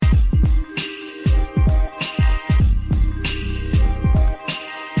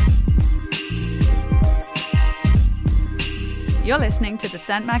listening to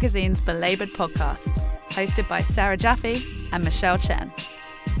Dissent Magazine's Belabored podcast, hosted by Sarah Jaffe and Michelle Chen.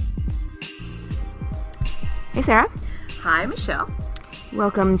 Hey, Sarah. Hi, Michelle.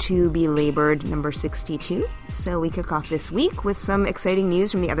 Welcome to Belabored number 62. So we kick off this week with some exciting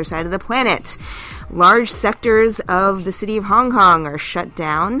news from the other side of the planet. Large sectors of the city of Hong Kong are shut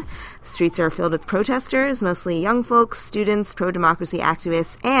down. Streets are filled with protesters, mostly young folks, students, pro-democracy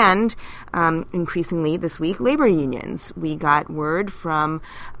activists, and increasingly this week, labor unions. We got word from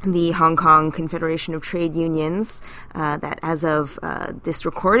the Hong Kong Confederation of Trade Unions that as of this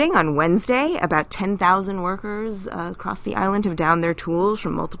recording on Wednesday, about 10,000 workers across the island have downed their tools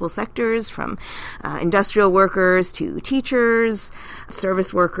from multiple sectors, from industrial workers to teachers,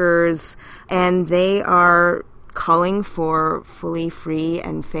 service workers, and they are calling for fully free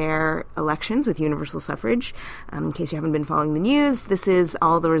and fair elections with universal suffrage. In case you haven't been following the news, this is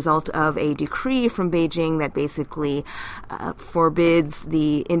all the result of a decree from Beijing that basically forbids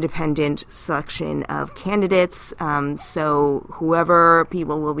the independent selection of candidates. So whoever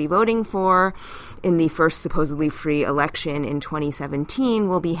people will be voting for in the first supposedly free election in 2017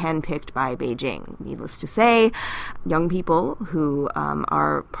 will be handpicked by Beijing. Needless to say, young people who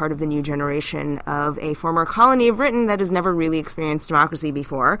are part of the new generation of a former colony of Britain that has never really experienced democracy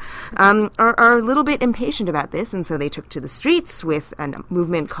before are a little bit impatient about this, and so they took to the streets with a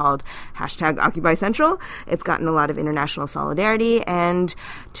movement called #OccupyCentral. It's gotten a lot of international solidarity, and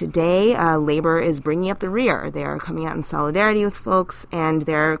today Labour is bringing up the rear. They are coming out in solidarity with folks, and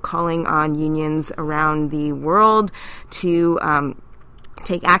they're calling on unions around the world to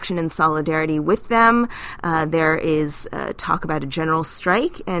take action in solidarity with them. There is talk about a general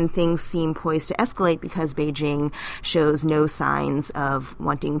strike, and things seem poised to escalate because Beijing shows no signs of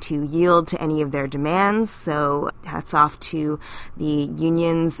wanting to yield to any of their demands. So hats off to the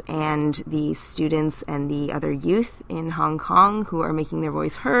unions and the students and the other youth in Hong Kong who are making their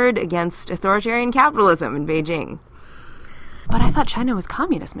voice heard against authoritarian capitalism in Beijing. But I thought China was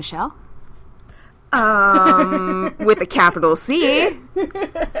communist, Michelle. With a capital C.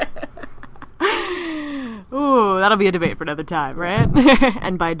 Ooh, that'll be a debate for another time, right?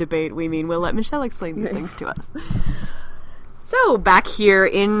 And by debate, we mean we'll let Michelle explain these things to us. So, back here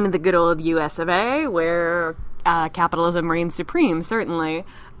in the good old US of A, where capitalism reigns supreme, certainly,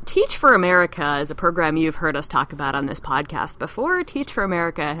 Teach for America is a program you've heard us talk about on this podcast before. Teach for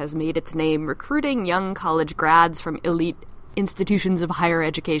America has made its name recruiting young college grads from elite institutions of higher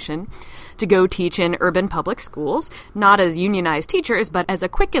education to go teach in urban public schools, not as unionized teachers, but as a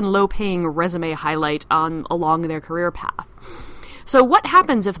quick and low-paying resume highlight along their career path. So what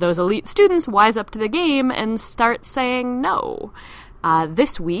happens if those elite students wise up to the game and start saying no?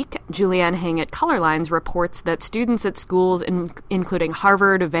 This week, Julianne Hang at Colorlines reports that students at schools including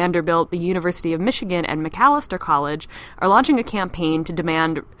Harvard, Vanderbilt, the University of Michigan, and Macalester College are launching a campaign to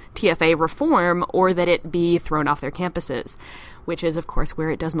demand TFA reform or that it be thrown off their campuses, which is, of course, where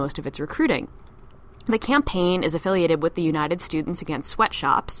it does most of its recruiting. The campaign is affiliated with the United Students Against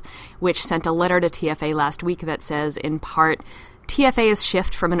Sweatshops, which sent a letter to TFA last week that says, in part, TFA's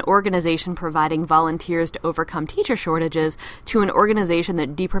shift from an organization providing volunteers to overcome teacher shortages to an organization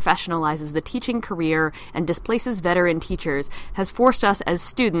that deprofessionalizes the teaching career and displaces veteran teachers has forced us as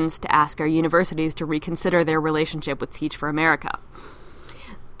students to ask our universities to reconsider their relationship with Teach for America.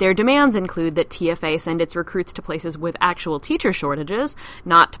 Their demands include that TFA send its recruits to places with actual teacher shortages,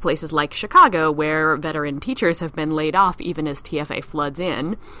 not to places like Chicago, where veteran teachers have been laid off even as TFA floods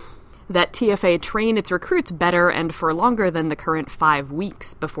in. That TFA train its recruits better and for longer than the current 5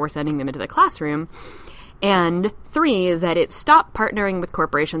 weeks before sending them into the classroom. And 3, that it stop partnering with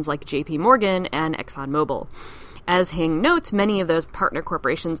corporations like JP Morgan and ExxonMobil. As Hing notes, many of those partner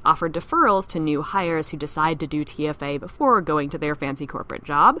corporations offer deferrals to new hires who decide to do TFA before going to their fancy corporate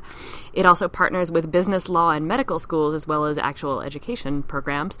job. It also partners with business, law, and medical schools, as well as actual education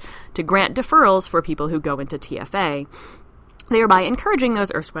programs, to grant deferrals for people who go into TFA, thereby encouraging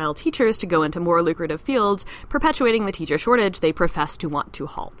those erstwhile teachers to go into more lucrative fields, perpetuating the teacher shortage they profess to want to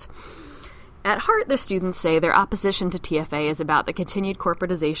halt. At heart, the students say their opposition to TFA is about the continued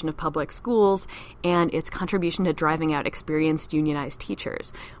corporatization of public schools and its contribution to driving out experienced unionized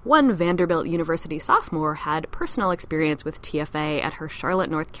teachers. One Vanderbilt University sophomore had personal experience with TFA at her Charlotte,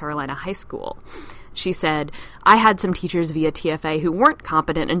 North Carolina high school. She said, "I had some teachers via TFA who weren't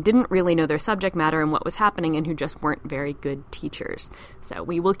competent and didn't really know their subject matter and what was happening and who just weren't very good teachers." So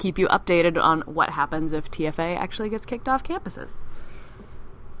we will keep you updated on what happens if TFA actually gets kicked off campuses.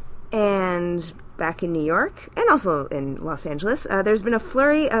 And back in New York and also in Los Angeles, there's been a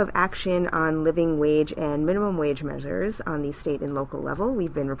flurry of action on living wage and minimum wage measures on the state and local level.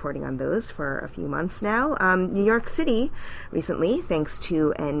 We've been reporting on those for a few months now. New York City recently, thanks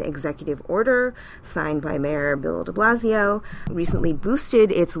to an executive order signed by Mayor Bill de Blasio, recently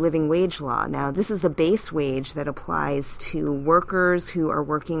boosted its living wage law. Now, this is the base wage that applies to workers who are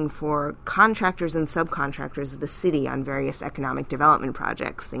working for contractors and subcontractors of the city on various economic development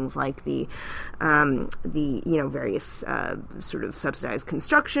projects, things like the various sort of subsidized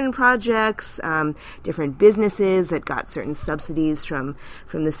construction projects, different businesses that got certain subsidies from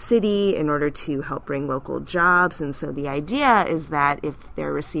the city in order to help bring local jobs. And so the idea is that if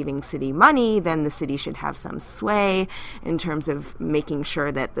they're receiving city money, then the city should have some sway in terms of making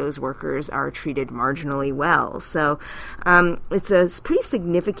sure that those workers are treated marginally well. So it's a pretty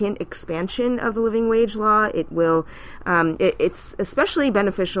significant expansion of the living wage law. It will it's especially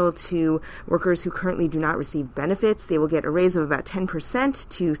beneficial to workers who currently do not receive benefits. They will get a raise of about 10%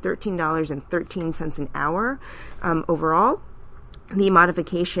 to $13.13 an hour overall. The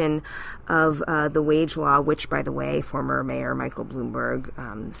modification of the wage law, which, by the way, former Mayor Michael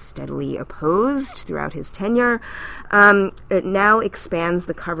Bloomberg steadily opposed throughout his tenure, it now expands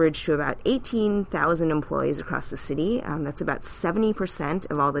the coverage to about 18,000 employees across the city. That's about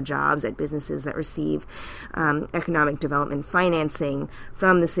 70% of all the jobs at businesses that receive economic development financing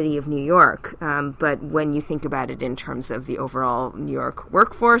from the city of New York. But when you think about it in terms of the overall New York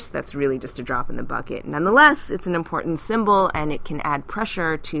workforce, that's really just a drop in the bucket. Nonetheless, it's an important symbol, and it can add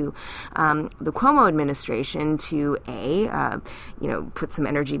pressure to the Cuomo administration to put some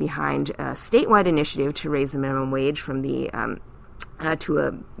energy behind a statewide initiative to raise the minimum wage from the to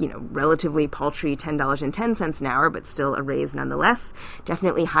a relatively paltry $10.10 an hour, but still a raise nonetheless.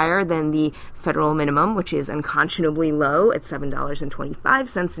 Definitely higher than the federal minimum, which is unconscionably low at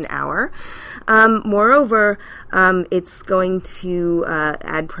 $7.25 an hour. Moreover, it's going to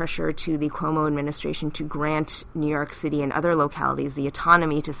add pressure to the Cuomo administration to grant New York City and other localities the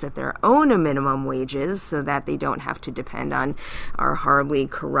autonomy to set their own minimum wages so that they don't have to depend on our horribly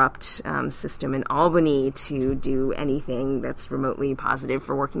corrupt system in Albany to do anything that's remotely positive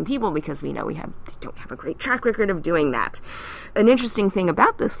for working people, because we know we don't have a great track record of doing that. An interesting thing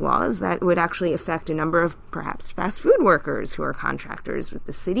about this law is that it would actually affect a number of perhaps fast food workers who are contractors with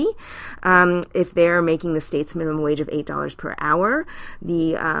the city. If they're making the state's minimum wage of $8 per hour,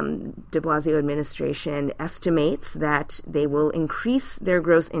 the de Blasio administration estimates that they will increase their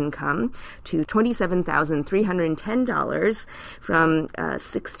gross income to $27,310 from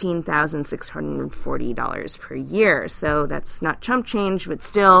 $16,640 per year. So that's not chump change, but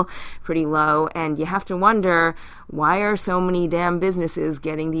still pretty low. And you have to wonder, why are so many damn businesses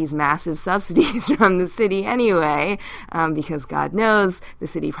getting these massive subsidies from the city anyway? Because God knows the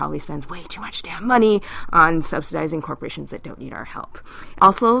city probably spends way too much damn money on subsidizing corporations that don't need our help.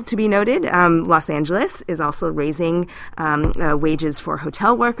 Also to be noted, Los Angeles is also raising wages for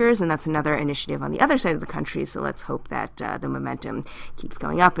hotel workers, and that's another initiative on the other side of the country. So let's hope that the momentum keeps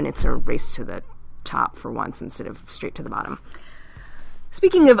going up and it's a race to the top for once instead of straight to the bottom.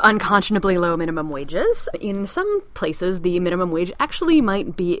 Speaking of unconscionably low minimum wages, in some places the minimum wage actually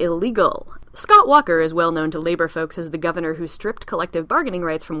might be illegal. Scott Walker is well known to labor folks as the governor who stripped collective bargaining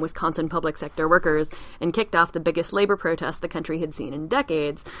rights from Wisconsin public sector workers and kicked off the biggest labor protest the country had seen in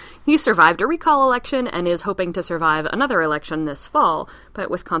decades. He survived a recall election and is hoping to survive another election this fall, but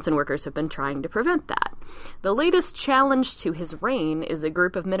Wisconsin workers have been trying to prevent that. The latest challenge to his reign is a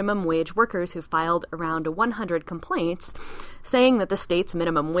group of minimum wage workers who filed around 100 complaints saying that the state's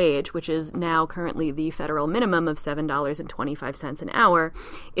minimum wage, which is now currently the federal minimum of $7.25 an hour,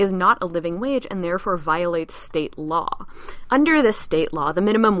 is not a living wage and therefore violates state law. Under this state law, the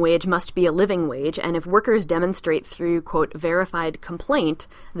minimum wage must be a living wage, and if workers demonstrate through, quote, verified complaint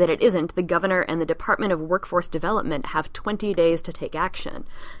that it isn't, the governor and the Department of Workforce Development have 20 days to take action.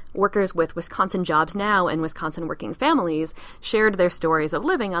 Workers with Wisconsin Jobs Now and Wisconsin Working Families shared their stories of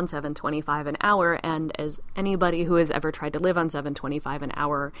living on $7.25 an hour, and as anybody who has ever tried to live on $7.25 an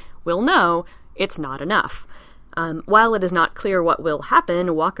hour will know, it's not enough. While it is not clear what will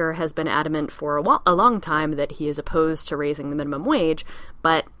happen, Walker has been adamant for a long time that he is opposed to raising the minimum wage,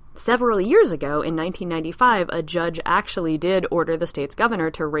 but several years ago, in 1995, a judge actually did order the state's governor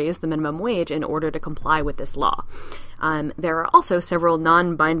to raise the minimum wage in order to comply with this law. There are also several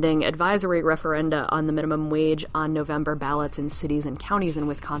non-binding advisory referenda on the minimum wage on November ballots in cities and counties in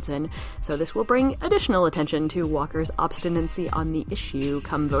Wisconsin, so this will bring additional attention to Walker's obstinacy on the issue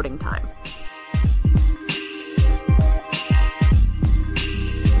come voting time.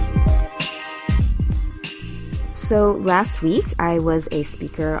 So last week, I was a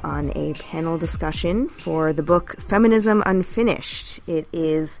speaker on a panel discussion for the book Feminism Unfinished. It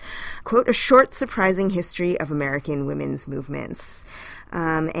is, quote, a short, surprising history of American women's movements.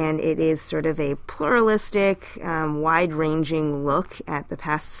 And it is sort of a pluralistic, wide-ranging look at the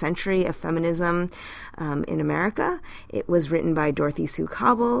past century of feminism in America. It was written by Dorothy Sue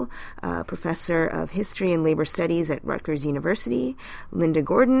Cobble, professor of history and labor studies at Rutgers University, Linda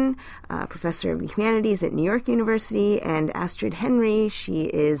Gordon, professor of the humanities at New York University, and Astrid Henry. She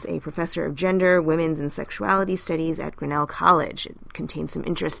is a professor of gender, women's, and sexuality studies at Grinnell College. It contains some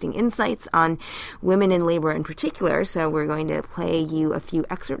interesting insights on women in labor in particular, so we're going to play you a few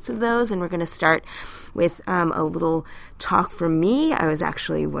excerpts of those, and we're going to start with a little talk from me. I was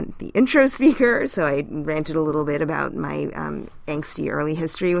actually the intro speaker, so I ranted a little bit about my angsty early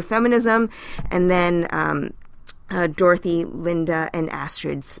history with feminism, and then Dorothy, Linda, and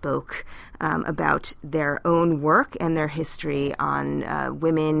Astrid spoke about their own work and their history on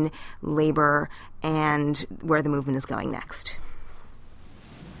women, labor, and where the movement is going next.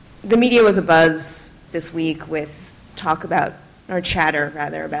 The media was abuzz this week with chatter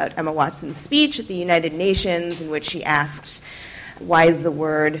about Emma Watson's speech at the United Nations, in which she asked, why has the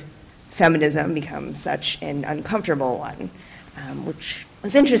word feminism become such an uncomfortable one? Which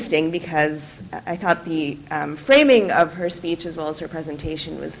was interesting because I thought the framing of her speech as well as her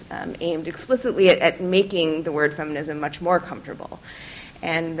presentation was aimed explicitly at making the word feminism much more comfortable.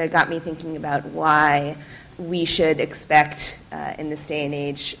 And that got me thinking about why we should expect in this day and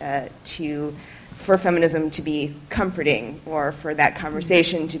age for feminism to be comforting, or for that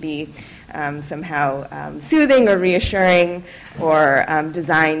conversation to be somehow soothing or reassuring, or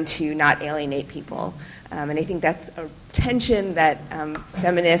designed to not alienate people. And I think that's a tension that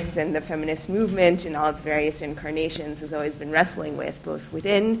feminists and the feminist movement in all its various incarnations has always been wrestling with, both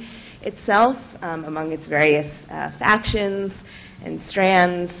within itself, among its various factions and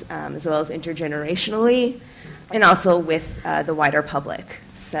strands, as well as intergenerationally, and also with the wider public.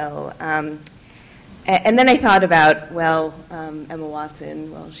 So, and then I thought about, Emma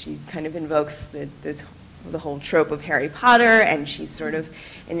Watson, she kind of invokes the whole trope of Harry Potter, and she's sort of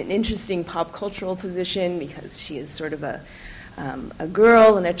in an interesting pop cultural position because she is sort of a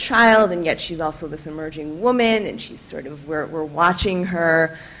girl and a child, and yet she's also this emerging woman, and she's sort of, we're watching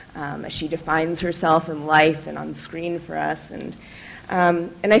her as she defines herself in life and on screen for us. And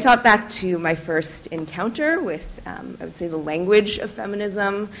I thought back to my first encounter with, I would say, the language of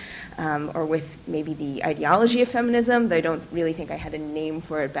feminism, or with maybe the ideology of feminism, though I don't really think I had a name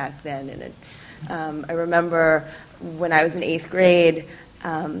for it back then. And I remember when I was in 8th grade,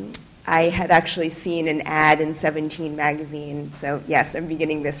 I had actually seen an ad in 17 magazine. So yes, I'm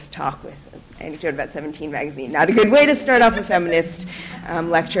beginning this talk with an anecdote about 17 magazine. Not a good way to start off a feminist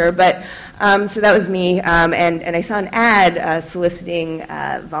lecture, but so that was me. And I saw an ad soliciting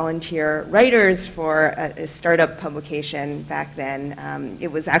volunteer writers for a startup publication back then.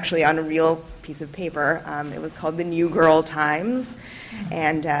 It was actually on a real piece of paper. It was called the New Girl Times,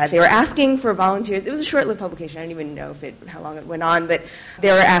 and they were asking for volunteers. It was a short-lived publication. I don't even know how long it went on, but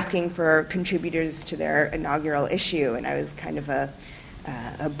they were asking for contributors to their inaugural issue, and I was kind of a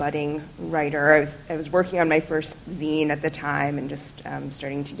budding writer. I was working on my first zine at the time, and just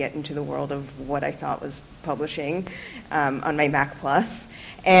starting to get into the world of what I thought was publishing on my Mac Plus.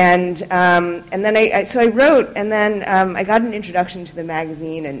 And then I wrote, and then I got an introduction to the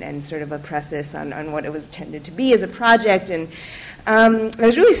magazine and sort of a preface on what it was intended to be as a project, and I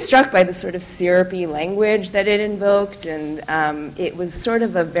was really struck by the sort of syrupy language that it invoked, and it was sort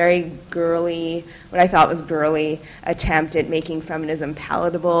of a very girly, what I thought was girly, attempt at making feminism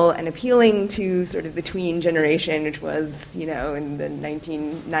palatable and appealing to sort of the tween generation, which was, in the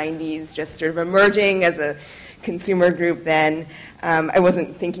 1990s, just sort of emerging as a consumer group then. I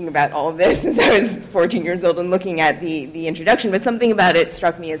wasn't thinking about all of this as I was 14 years old and looking at the introduction, but something about it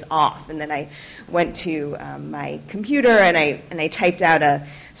struck me as off. And then I went to my computer and I typed out a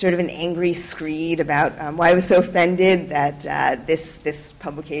sort of an angry screed about why I was so offended that this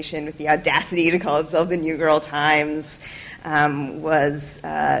publication with the audacity to call itself the New Girl Times was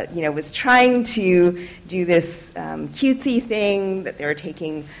trying to do this cutesy thing, that they were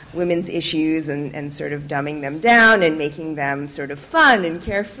taking women's issues and sort of dumbing them down and making them sort of fun and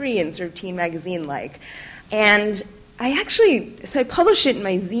carefree and sort of teen magazine-like. And I published it in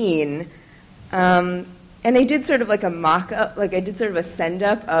my zine, and I did sort of like a mock-up, I did sort of a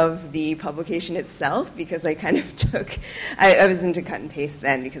send-up of the publication itself, because I kind of I was into cut and paste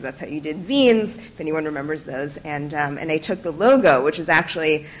then, because that's how you did zines, if anyone remembers those, and I took the logo, which was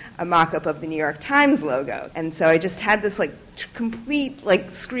actually a mock-up of the New York Times logo, and so I just had this complete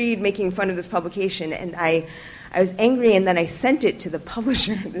screed making fun of this publication, and I I was angry, and then I sent it to the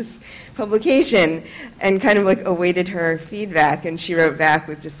publisher of this publication and kind of like awaited her feedback. And she wrote back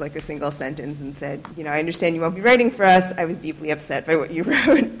with just like a single sentence and said, I understand you won't be writing for us. I was deeply upset by what you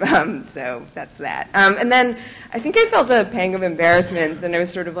wrote. So that's that. And then I think I felt a pang of embarrassment. And I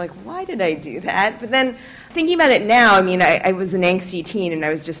was sort of like, why did I do that? But then thinking about it now, I was an angsty teen and I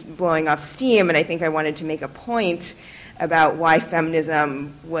was just blowing off steam. And I think I wanted to make a point about why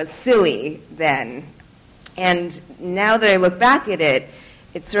feminism was silly then. And now that I look back at it,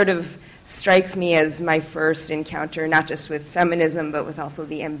 it sort of strikes me as my first encounter, not just with feminism, but with also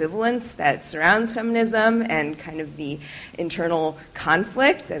the ambivalence that surrounds feminism and kind of the internal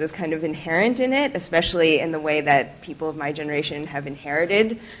conflict that is kind of inherent in it, especially in the way that people of my generation have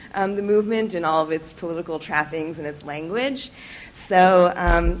inherited the movement and all of its political trappings and its language. So,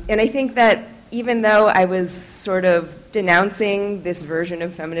 and I think that even though I was sort of denouncing this version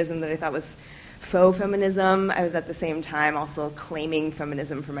of feminism that I thought was faux feminism, I was at the same time also claiming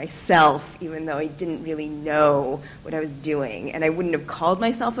feminism for myself, even though I didn't really know what I was doing. And I wouldn't have called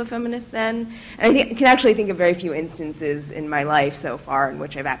myself a feminist then. And I can actually think of very few instances in my life so far in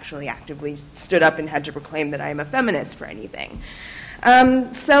which I've actually actively stood up and had to proclaim that I am a feminist for anything.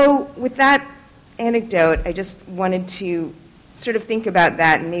 So with that anecdote, I just wanted to sort of think about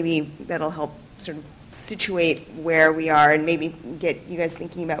that, and maybe that'll help sort of situate where we are and maybe get you guys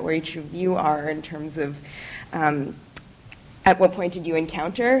thinking about where each of you are in terms of at what point did you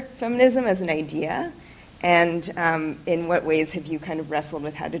encounter feminism as an idea, and in what ways have you kind of wrestled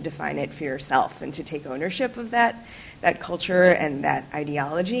with how to define it for yourself and to take ownership of that culture and that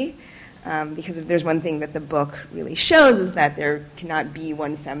ideology. Because if there's one thing that the book really shows is that there cannot be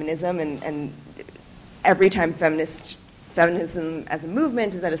one feminism, and every time feminism as a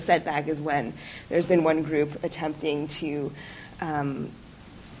movement is at a setback is when there's been one group attempting to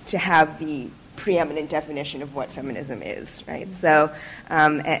have the preeminent definition of what feminism is, right? So,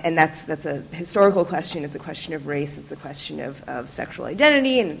 and that's a historical question. It's a question of race. It's a question of sexual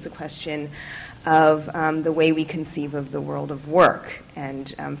identity, and it's a question of the way we conceive of the world of work.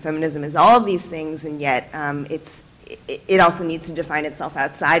 And feminism is all of these things, and yet it also needs to define itself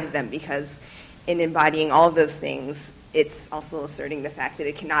outside of them, because in embodying all of those things, it's also asserting the fact that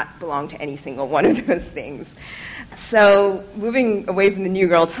it cannot belong to any single one of those things. So moving away from the New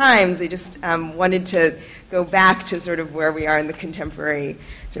Girl Times, I just wanted to go back to sort of where we are in the contemporary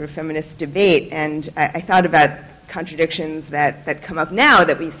sort of feminist debate. And I thought about contradictions that come up now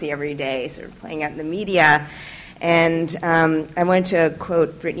that we see every day, sort of playing out in the media. And I wanted to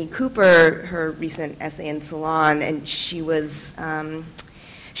quote Brittany Cooper, her recent essay in Salon, and she was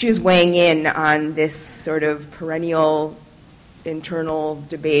weighing in on this sort of perennial internal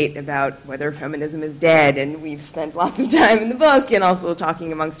debate about whether feminism is dead, and we've spent lots of time in the book and also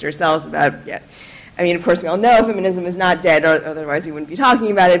talking amongst ourselves about, of course we all know feminism is not dead, otherwise we wouldn't be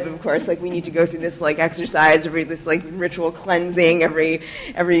talking about it, but of course we need to go through this exercise, this ritual cleansing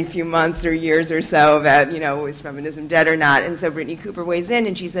every few months or years or so about, is feminism dead or not. And so Brittany Cooper weighs in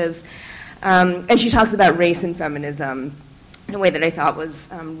and she says, and she talks about race and feminism in a way that I thought was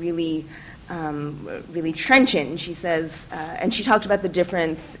really trenchant. She says, and she talked about the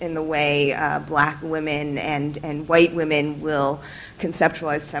difference in the way black women and white women will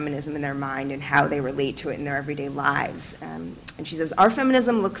conceptualize feminism in their mind and how they relate to it in their everyday lives. And she says, our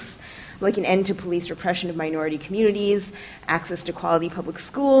feminism looks like an end to police repression of minority communities, access to quality public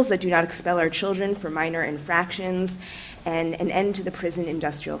schools that do not expel our children for minor infractions, and an end to the prison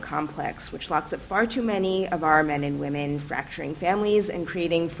industrial complex, which locks up far too many of our men and women, fracturing families and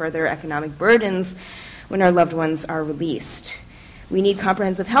creating further economic burdens when our loved ones are released. We need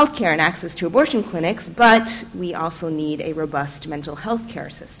comprehensive health care and access to abortion clinics, but we also need a robust mental health care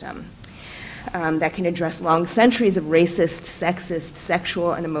system that can address long centuries of racist, sexist,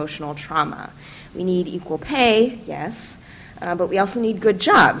 sexual, and emotional trauma. We need equal pay, yes, but we also need good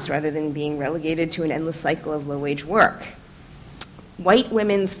jobs rather than being relegated to an endless cycle of low-wage work. White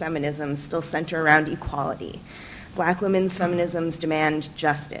women's feminisms still center around equality. Black women's feminisms demand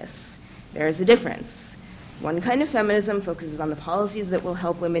justice. There is a difference. One kind of feminism focuses on the policies that will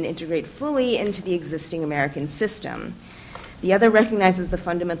help women integrate fully into the existing American system. The other recognizes the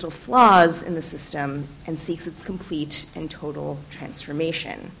fundamental flaws in the system and seeks its complete and total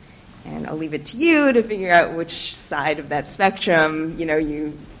transformation. And I'll leave it to you to figure out which side of that spectrum,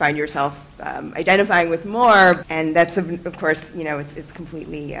 you find yourself identifying with more. And that's, of course, it's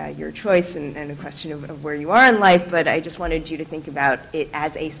completely your choice and a question of where you are in life. But I just wanted you to think about it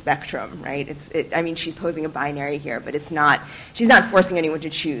as a spectrum, right? She's posing a binary here, but she's not forcing anyone to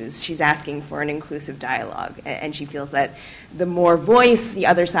choose. She's asking for an inclusive dialogue. And she feels that the more voice the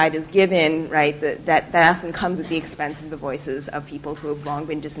other side is given, right, that often comes at the expense of the voices of people who have long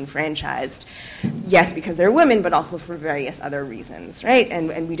been disenfranchised. Yes, because they're women, but also for various other reasons, right?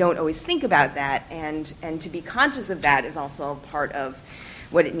 And we don't always think about that. And to be conscious of that is also part of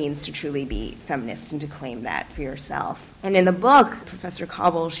what it means to truly be feminist and to claim that for yourself. And in the book, Professor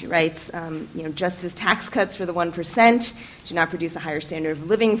Cobble, she writes, just as tax cuts for the 1% do not produce a higher standard of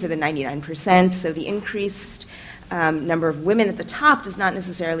living for the 99%, so the increased number of women at the top does not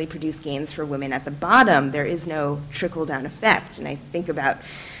necessarily produce gains for women at the bottom. There is no trickle-down effect. And I think about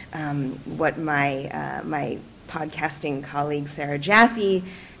what my podcasting colleague Sarah Jaffe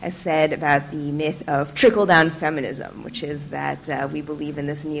has said about the myth of trickle-down feminism, which is that we believe in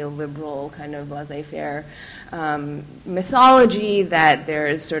this neoliberal kind of laissez-faire mythology that there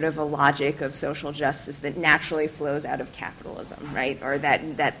is sort of a logic of social justice that naturally flows out of capitalism, right? Or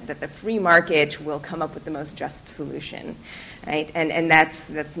that the free market will come up with the most just solution, right? And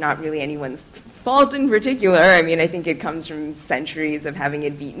that's not really anyone's fault in particular. I mean, I think it comes from centuries of having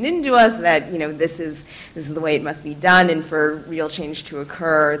it beaten into us that, this is the way it must be done, and for real change to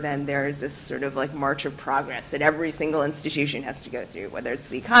occur, then there's this sort of like march of progress that every single institution has to go through, whether it's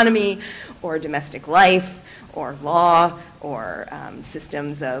the economy or domestic life or law or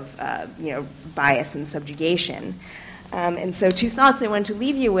systems of, bias and subjugation. And so 2 thoughts I wanted to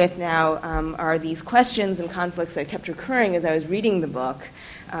leave you with now are these questions and conflicts that kept recurring as I was reading the book.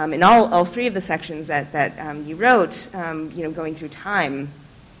 In all 3 of the sections that you wrote, going through time.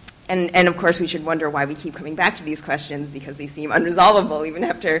 And of course, we should wonder why we keep coming back to these questions, because they seem unresolvable even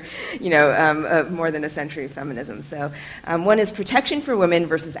after, more than a century of feminism. So one is protection for women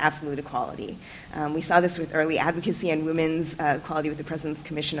versus absolute equality. We saw this with early advocacy on women's equality with the President's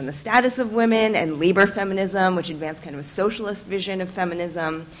Commission on the Status of Women, and labor feminism, which advanced kind of a socialist vision of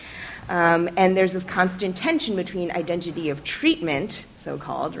feminism. And there's this constant tension between identity of treatment,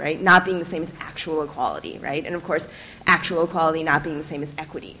 so-called, right, not being the same as actual equality, right? And of course, actual equality not being the same as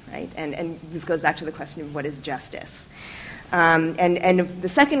equity, right? And this goes back to the question of what is justice. And the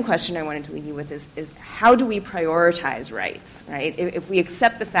second question I wanted to leave you with is how do we prioritize rights, right? If we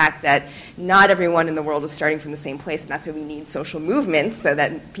accept the fact that not everyone in the world is starting from the same place, and that's why we need social movements so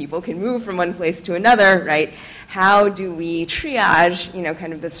that people can move from one place to another, right? How do we triage,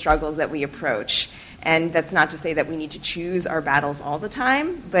 kind of the struggles that we approach? And that's not to say that we need to choose our battles all the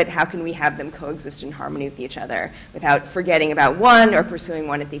time, but how can we have them coexist in harmony with each other without forgetting about one or pursuing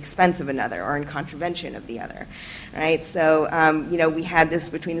one at the expense of another or in contravention of the other, right? So, we had this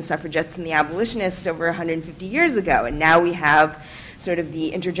between the suffragettes and the abolitionists over 150 years ago, and now we have sort of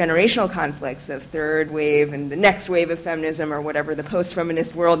the intergenerational conflicts of third wave and the next wave of feminism or whatever the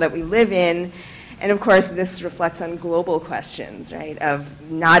post-feminist world that we live in. And of course, this reflects on global questions, right, of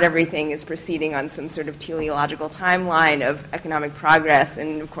not everything is proceeding on some sort of teleological timeline of economic progress.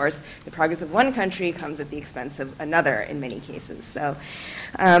 And of course, the progress of one country comes at the expense of another in many cases. So,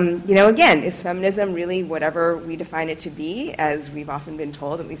 again, is feminism really whatever we define it to be, as we've often been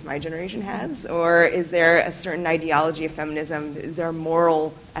told, at least my generation has? Or is there a certain ideology of feminism? Is there a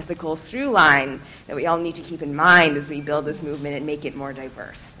moral, ethical through line that we all need to keep in mind as we build this movement and make it more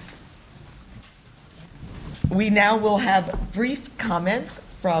diverse? We now will have brief comments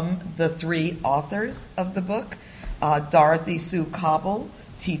from the 3 authors of the book. Dorothy Sue Cobble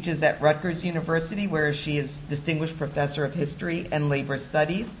teaches at Rutgers University, where she is Distinguished Professor of History and Labor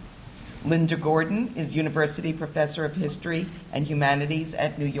Studies. Linda Gordon is University Professor of History and Humanities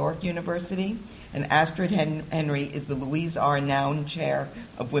at New York University. And Astrid Henry is the Louise R. Noun Chair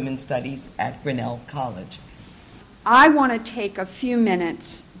of Women's Studies at Grinnell College. I want to take a few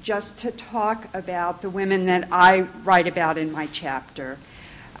minutes just to talk about the women that I write about in my chapter.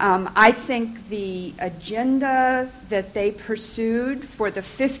 I think the agenda that they pursued for the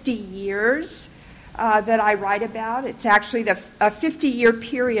 50 years that I write about, it's actually a 50-year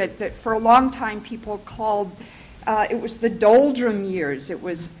period that for a long time people called, it was the doldrum years. It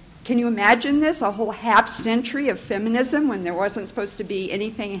was, can you imagine this, a whole half century of feminism when there wasn't supposed to be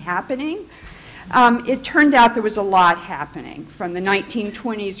anything happening? It turned out there was a lot happening from the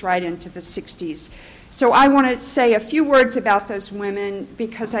 1920s right into the 60s. So I want to say a few words about those women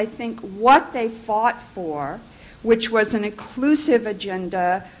because I think what they fought for, which was an inclusive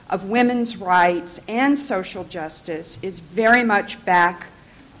agenda of women's rights and social justice, is very much back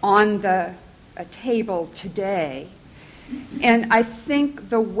on the table today. And I think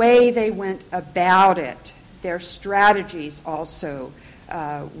the way they went about it, their strategies also,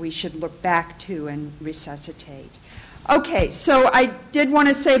 we should look back to and resuscitate. Okay, so I did want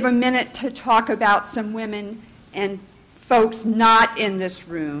to save a minute to talk about some women and folks not in this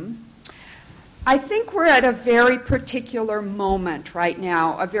room. I think we're at a very particular moment right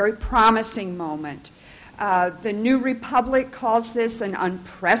now, a very promising moment. The New Republic calls this an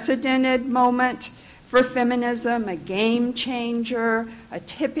unprecedented moment for feminism, a game changer, a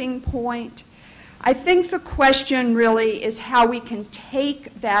tipping point. I think the question really is how we can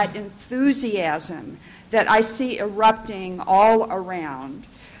take that enthusiasm that I see erupting all around.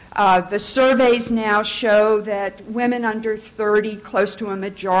 The surveys now show that women under 30, close to a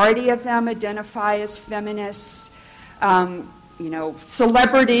majority of them, identify as feminists.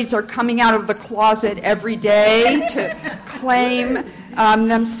 Celebrities are coming out of the closet every day to claim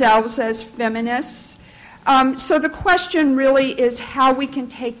themselves as feminists. So the question really is how we can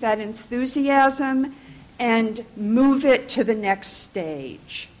take that enthusiasm and move it to the next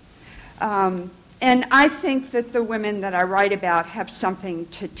stage. And I think that the women that I write about have something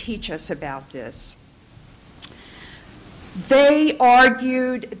to teach us about this. They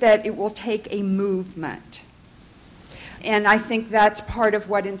argued that it will take a movement. And I think that's part of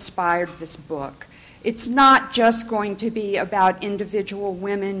what inspired this book. It's not just going to be about individual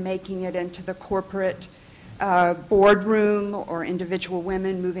women making it into the corporate boardroom or individual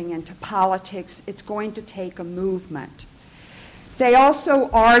women moving into politics. It's going to take a movement. They also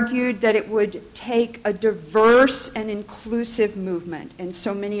argued that it would take a diverse and inclusive movement, and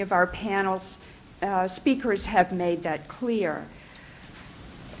so many of our panel's speakers have made that clear.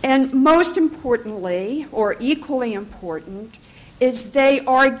 And most importantly, or equally important, is they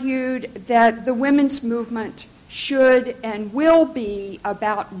argued that the women's movement should and will be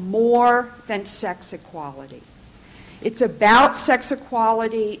about more than sex equality. It's about sex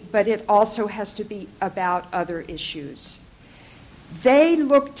equality, but it also has to be about other issues. They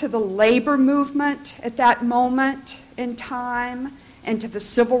looked to the labor movement at that moment in time and to the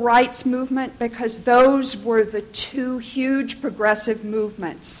civil rights movement because those were the two huge progressive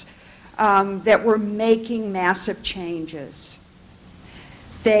movements that were making massive changes.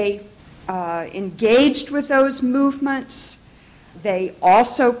 They engaged with those movements. They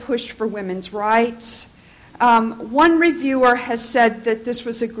also pushed for women's rights. One reviewer has said that this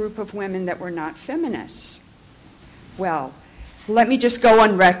was a group of women that were not feminists. Well, let me just go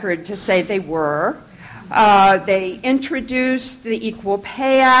on record to say they were. They introduced the Equal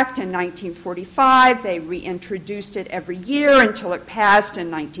Pay Act in 1945. They reintroduced it every year until it passed in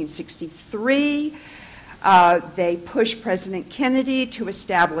 1963. They pushed President Kennedy to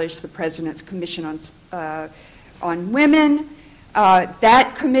establish the President's Commission on Women.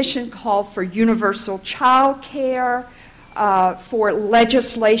 That commission called for universal child care, for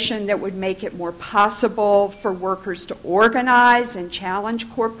legislation that would make it more possible for workers to organize and challenge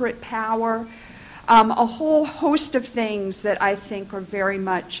corporate power. A whole host of things that I think are very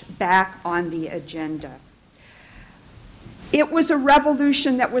much back on the agenda. It was a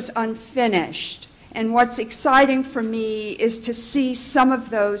revolution that was unfinished, and what's exciting for me is to see some of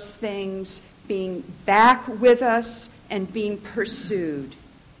those things being back with us and being pursued.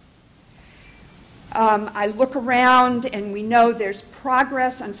 I look around and we know there's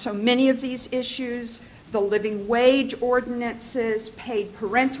progress on so many of these issues. The living wage ordinances, paid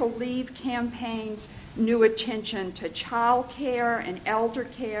parental leave campaigns, new attention to child care and elder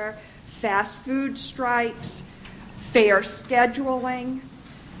care, fast food strikes, fair scheduling.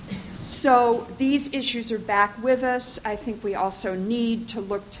 So these issues are back with us. I think we also need to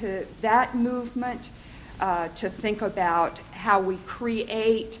look to that movement to think about how we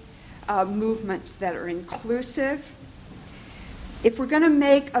create movements that are inclusive. If we're going to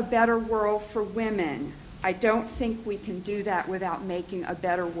make a better world for women, I don't think we can do that without making a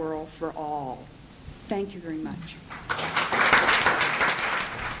better world for all. Thank you very much.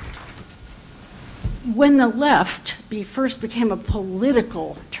 When the left first became a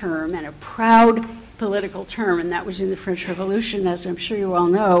political term and a proud political term, and that was in the French Revolution, as I'm sure you all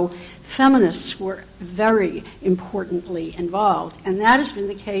know, feminists were very importantly involved. And that has been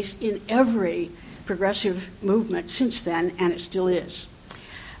the case in every progressive movement since then, and it still is.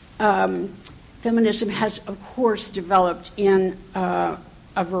 Feminism has, of course, developed in a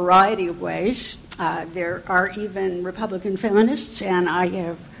variety of ways. There are even Republican feminists, and I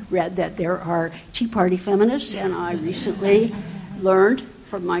have read that there are Tea Party feminists, and I recently learned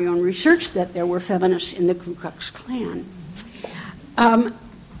from my own research that there were feminists in the Ku Klux Klan.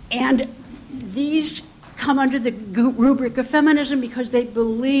 And these come under the rubric of feminism because they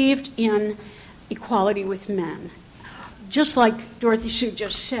believed in equality with men. just like Dorothy Sue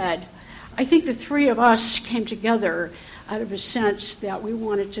just said, I think the three of us came together out of a sense that we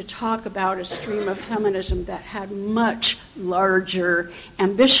wanted to talk about a stream of feminism that had much larger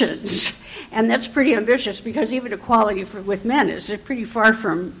ambitions. And that's pretty ambitious because even equality with men is pretty far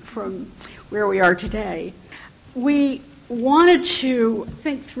from where we are today. We wanted to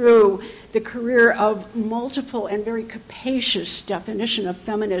think through the career of multiple and very capacious definition of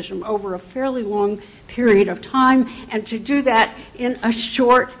feminism over a fairly long period of time, and to do that in a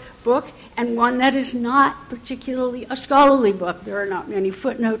short book, and one that is not particularly a scholarly book. There are not many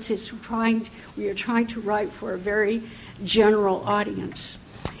footnotes. We are trying to write for a very general audience.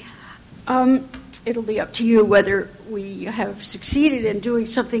 It'll be up to you whether we have succeeded in doing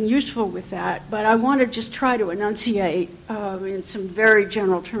something useful with that, but I want to just try to enunciate in some very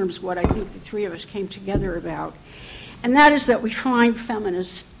general terms what I think the three of us came together about, and that is that we find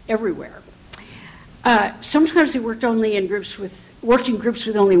feminists everywhere. Sometimes they worked in groups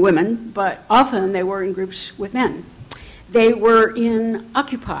with only women, but often they were in groups with men. They were in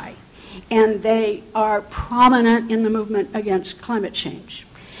Occupy, and they are prominent in the movement against climate change.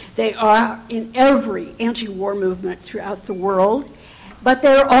 They are in every anti-war movement throughout the world, but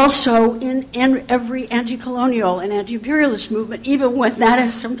they're also in every anti-colonial and anti-imperialist movement, even when that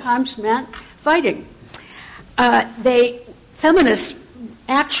has sometimes meant fighting. Feminists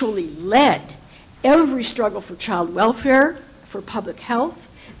actually led every struggle for child welfare, for public health.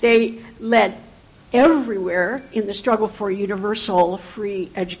 They led everywhere in the struggle for universal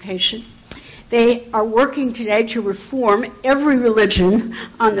free education. They are working today to reform every religion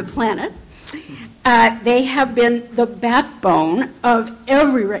on the planet. They have been the backbone of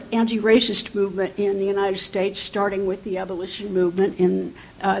every anti-racist movement in the United States, starting with the abolition movement in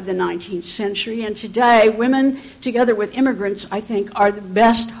the 19th century. And today, women, together with immigrants, I think, are the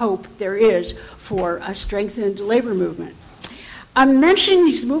best hope there is for a strengthened labor movement. I'm mentioning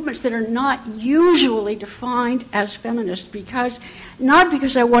these movements that are not usually defined as feminist not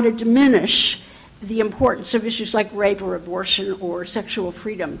because I want to diminish the importance of issues like rape or abortion or sexual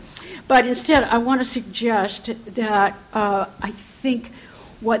freedom, but instead I want to suggest that I think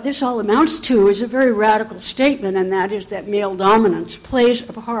what this all amounts to is a very radical statement, and that is that male dominance plays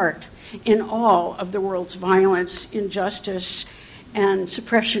a part in all of the world's violence, injustice, and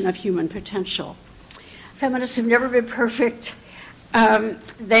suppression of human potential. Feminists have never been perfect.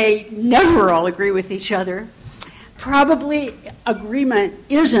 They never all agree with each other. Probably agreement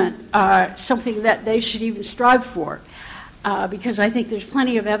isn't something that they should even strive for, because I think there's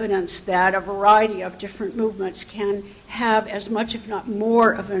plenty of evidence that a variety of different movements can have as much, if not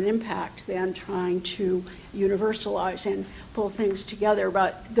more, of an impact than trying to universalize and pull things together.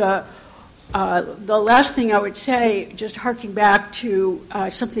 But the last thing I would say, just harking back to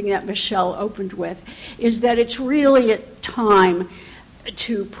something that Michelle opened with, is that it's really time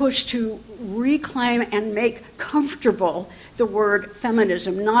to push to reclaim and make comfortable the word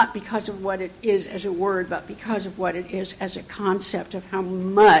feminism, not because of what it is as a word, but because of what it is as a concept of how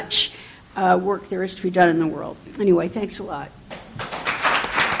much work there is to be done in the world. Anyway, thanks a lot.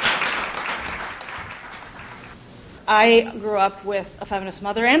 I grew up with a feminist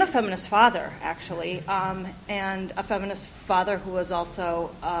mother and a feminist father, actually, and a feminist father who was also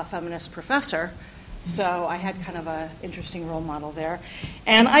a feminist professor. So I had kind of an interesting role model there.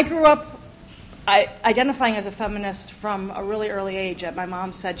 And I grew up identifying as a feminist from a really early age. My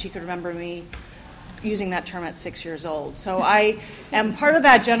mom said she could remember me using that term at 6 years old. So I am part of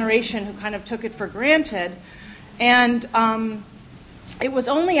that generation who kind of took it for granted. And it was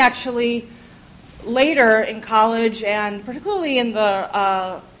only actually later in college, and particularly in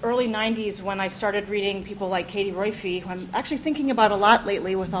the early 90s, when I started reading people like Katie Roiphe, who I'm actually thinking about a lot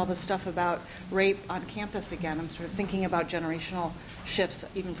lately with all this stuff about rape on campus again. I'm sort of thinking about generational shifts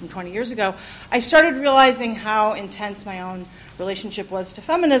even from 20 years ago. I started realizing how intense my own relationship was to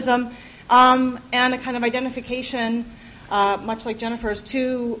feminism, and a kind of identification, much like Jennifer's,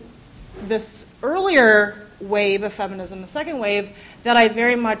 to this earlier wave of feminism, the second wave, that I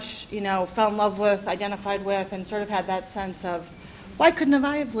very much, fell in love with, identified with, and sort of had that sense of, why couldn't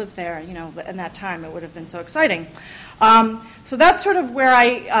I have lived there? In that time, it would have been so exciting. So that's sort of where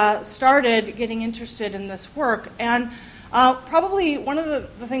I started getting interested in this work. And probably one of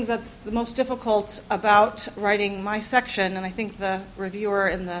the things that's the most difficult about writing my section, and I think the reviewer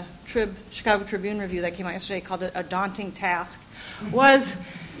in the Chicago Tribune review that came out yesterday called it a daunting task, was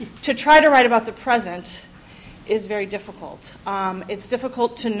to try to write about the present is very difficult. It's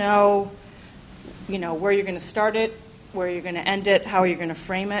difficult to know, where you're going to start it, where you're going to end it, how you're going to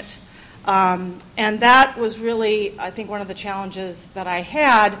frame it. And that was really, I think, one of the challenges that I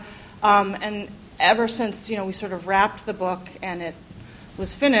had. And ever since, we sort of wrapped the book and it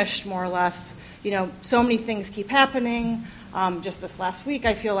was finished, more or less, so many things keep happening. Just this last week,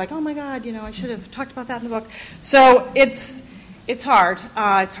 I feel like, oh my God, I should have talked about that in the book. So it's hard.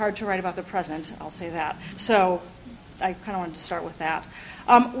 It's hard to write about the present, I'll say that. So I kind of wanted to start with that.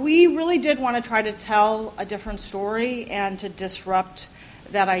 We really did want to try to tell a different story and to disrupt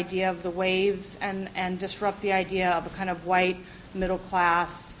that idea of the waves and disrupt the idea of a kind of white,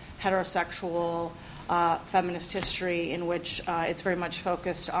 middle-class, heterosexual feminist history in which it's very much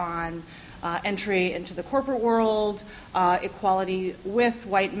focused on entry into the corporate world, equality with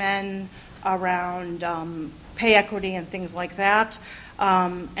white men around pay equity and things like that.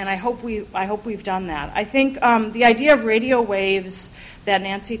 And I hope we've done that. I think the idea of radio waves that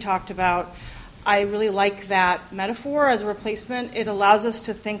Nancy talked about, I really like that metaphor as a replacement. It allows us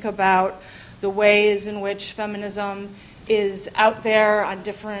to think about the ways in which feminism is out there on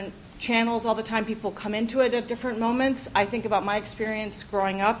different channels all the time. People come into it at different moments. I think about my experience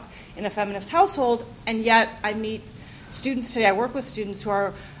growing up in a feminist household, and yet I meet students today. I work with students who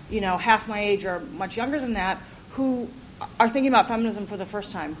are, half my age or much younger than that, who are thinking about feminism for the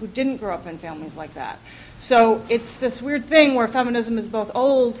first time, who didn't grow up in families like that. So it's this weird thing where feminism is both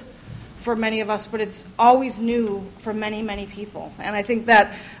old for many of us, but it's always new for many, many people. And I think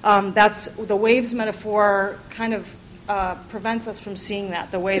that that's the waves metaphor kind of prevents us from seeing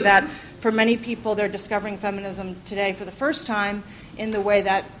that, the way that for many people they're discovering feminism today for the first time in the way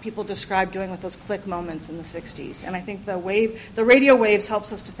that people describe doing with those click moments in the 60s. And I think the radio waves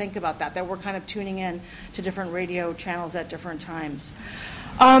helps us to think about that we're kind of tuning in to different radio channels at different times.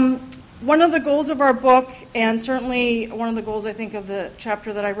 One of the goals of our book, and certainly one of the goals I think of the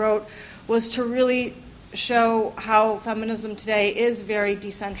chapter that I wrote, was to really show how feminism today is very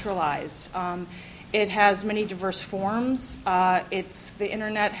decentralized. It has many diverse forms. The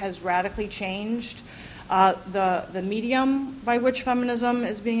internet has radically changed the medium by which feminism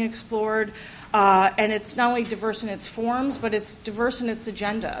is being explored. And it's not only diverse in its forms, but it's diverse in its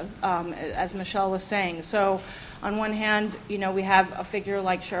agenda, as Michelle was saying. So on one hand, we have a figure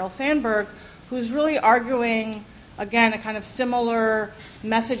like Sheryl Sandberg, who's really arguing, again, a kind of similar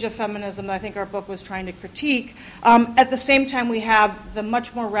message of feminism that I think our book was trying to critique. At the same time, we have the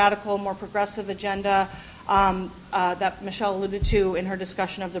much more radical, more progressive agenda that Michelle alluded to in her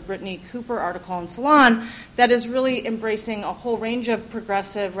discussion of the Brittany Cooper article in Salon, that is really embracing a whole range of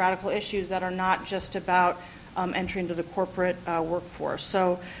progressive, radical issues that are not just about entry into the corporate workforce.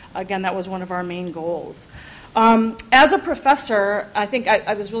 So, again, that was one of our main goals. As a professor, I think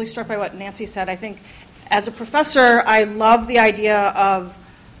I was really struck by what Nancy said. I think as a professor, I love the idea of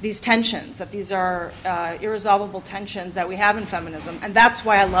these tensions, that these are irresolvable tensions that we have in feminism. And that's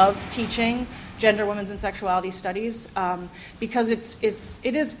why I love teaching gender, women's, and sexuality studies, because it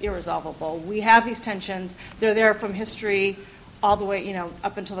is irresolvable. We have these tensions. They're there from history all the way,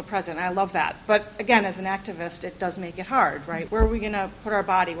 up until the present. I love that. But again, as an activist, it does make it hard, right? Where are we going to put our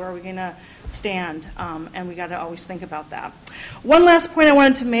body? Where are we going to stand? And we got to always think about that. One last point I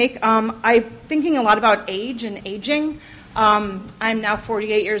wanted to make. I'm thinking a lot about age and aging. I'm now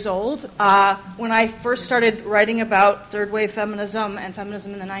 48 years old. When I first started writing about third wave feminism and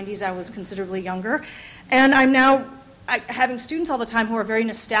feminism in the 90s, I was considerably younger. And I'm now having students all the time who are very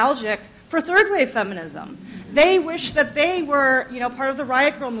nostalgic for third wave feminism. They wish that they were, part of the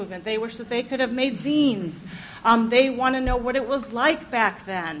Riot Grrrl movement. They wish that they could have made zines. They want to know what it was like back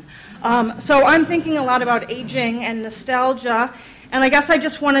then. So I'm thinking a lot about aging and nostalgia. And I guess I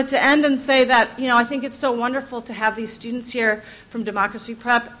just wanted to end and say that, I think it's so wonderful to have these students here from Democracy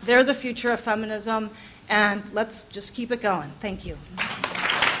Prep. They're the future of feminism, and let's just keep it going. Thank you.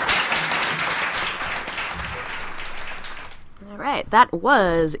 All right, that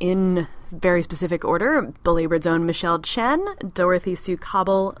was, in very specific order, Belabored's own Michelle Chen, Dorothy Sue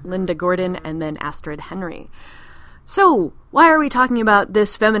Cobble, Linda Gordon, and then Astrid Henry. So, why are we talking about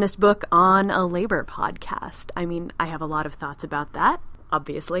this feminist book on a labor podcast? I mean, I have a lot of thoughts about that,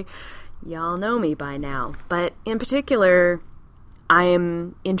 obviously. Y'all know me by now. But in particular, I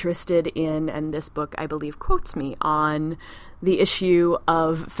am interested in, and this book, I believe, quotes me on the issue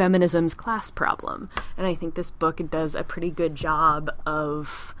of feminism's class problem. And I think this book does a pretty good job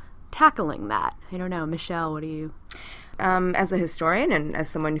of tackling that. I don't know, Michelle, what do you... As a historian and as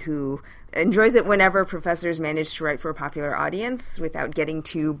someone who enjoys it whenever professors manage to write for a popular audience without getting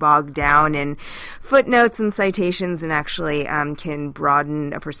too bogged down in footnotes and citations and actually can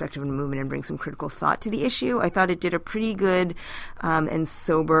broaden a perspective and movement and bring some critical thought to the issue, I thought it did a pretty good and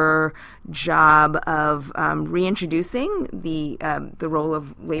sober job of reintroducing the role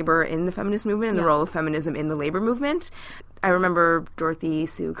of labor in the feminist movement and the role of feminism in the labor movement. I remember Dorothy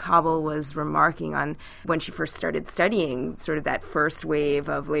Sue Cobble was remarking on when she first started studying sort of that first wave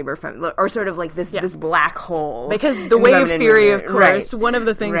of labor, or sort of like this black hole. Because the wave theory, of course, right. one of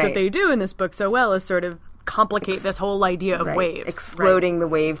the things right. that they do in this book so well is sort of complicate this whole idea of right. waves. Exploding the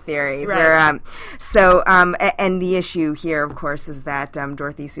wave theory. Right. Where, and the issue here, of course, is that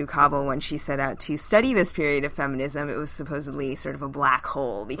Dorothy Sue Cobble, when she set out to study this period of feminism, it was supposedly sort of a black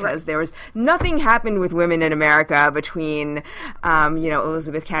hole because there was nothing happened with women in America between,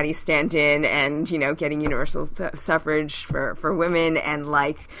 Elizabeth Cady Stanton and, getting universal suffrage for women and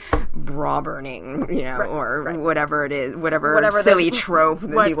like bra burning, or whatever it is, whatever silly trope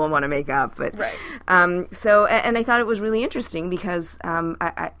that people want to make up. But, so, and I thought it was really interesting because I'm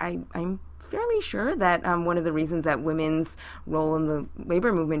fairly sure that one of the reasons that women's role in the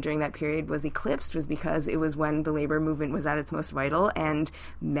labor movement during that period was eclipsed was because it was when the labor movement was at its most vital, and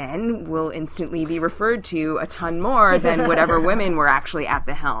men will instantly be referred to a ton more than whatever women were actually at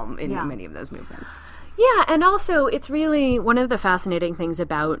the helm in many of those movements. Yeah, and also it's really one of the fascinating things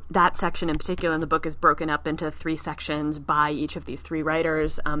about that section in particular, and the book is broken up into 3 sections by each of these 3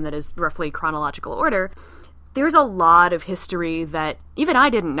 writers that is roughly chronological order. There's a lot of history that even I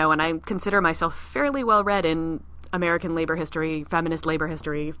didn't know, and I consider myself fairly well read in American labor history, feminist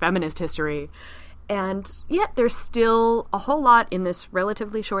history, and yet there's still a whole lot in this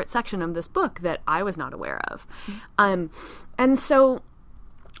relatively short section of this book that I was not aware of. And so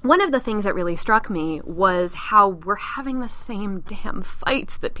one of the things that really struck me was how we're having the same damn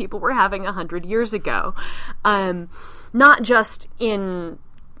fights that people were having 100 years ago. Not just in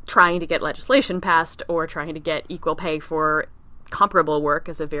trying to get legislation passed or trying to get equal pay for comparable work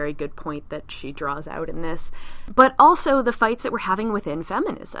is a very good point that she draws out in this, but also the fights that we're having within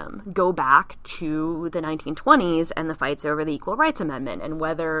feminism go back to the 1920s and the fights over the Equal Rights Amendment and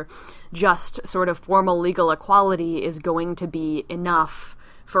whether just sort of formal legal equality is going to be enough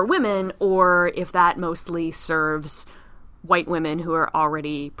for women, or if that mostly serves white women who are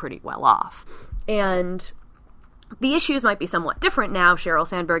already pretty well off. And the issues might be somewhat different now. Sheryl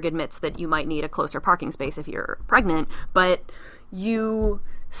Sandberg admits that you might need a closer parking space if you're pregnant, but you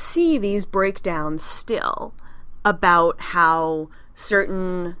see these breakdowns still about how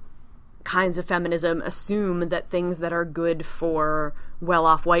certain kinds of feminism assume that things that are good for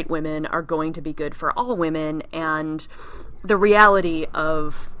well-off white women are going to be good for all women, and the reality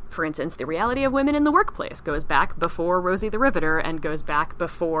of, for instance, the reality of women in the workplace goes back before Rosie the Riveter and goes back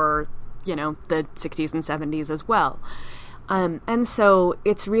before, the 60s and 70s as well. And so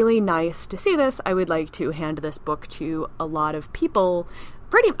it's really nice to see this. I would like to hand this book to a lot of people.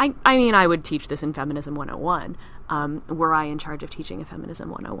 I would teach this in Feminism 101, were I in charge of teaching a Feminism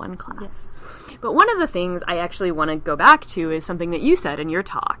 101 class. Yes. But one of the things I actually want to go back to is something that you said in your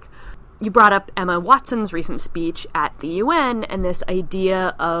talk. You brought up Emma Watson's recent speech at the UN and this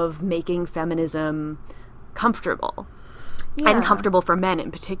idea of making feminism comfortable. Yeah. And comfortable for men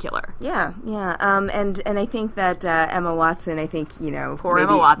in particular. Yeah. And I think that Emma Watson, Poor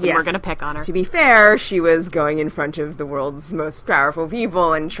Emma Watson, yes, we're going to pick on her. To be fair, she was going in front of the world's most powerful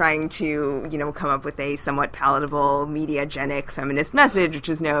people and trying to, come up with a somewhat palatable, mediagenic feminist message, which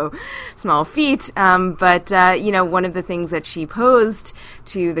is no small feat. But one of the things that she posed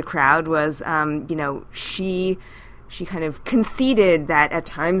to the crowd was, she kind of conceded that at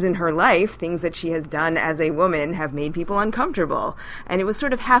times in her life, things that she has done as a woman have made people uncomfortable. And it was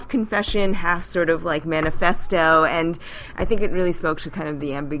sort of half confession, half sort of like manifesto. And I think it really spoke to kind of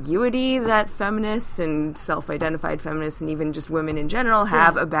the ambiguity that feminists and self-identified feminists and even just women in general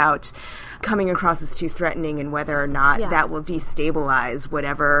have about coming across as too threatening and whether or not that will destabilize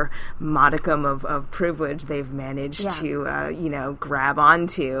whatever modicum of privilege they've managed to, grab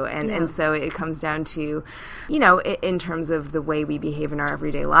onto. And so it comes down to, in terms of the way we behave in our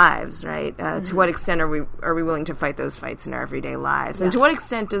everyday lives, right? To what extent are we willing to fight those fights in our everyday lives? And to what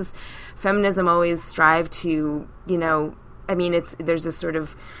extent does feminism always strive to, there's this sort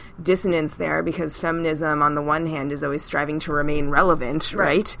of dissonance there because feminism on the one hand is always striving to remain relevant,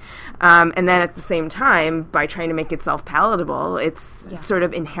 right? And then at the same time, by trying to make itself palatable, it's sort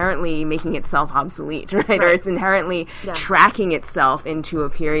of inherently making itself obsolete, right? Or it's inherently tracking itself into a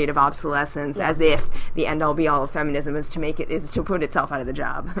period of obsolescence as if the end-all be-all of feminism is to put itself out of the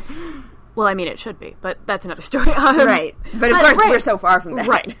job. Well, it should be, but that's another story. Right. But of course, we're so far from that.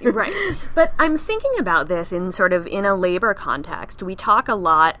 Right. But I'm thinking about this in a labor context. We talk a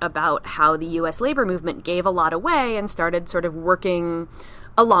lot about how the U.S. labor movement gave a lot away and started sort of working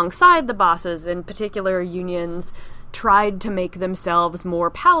alongside the bosses, in particular unions, tried to make themselves more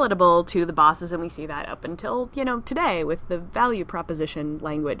palatable to the bosses, and we see that up until, today with the value proposition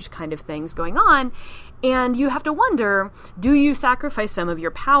language kind of things going on. And you have to wonder, do you sacrifice some of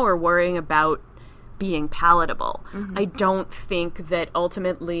your power worrying about being palatable? Mm-hmm. I don't think that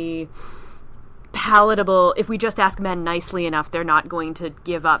ultimately palatable, if we just ask men nicely enough, they're not going to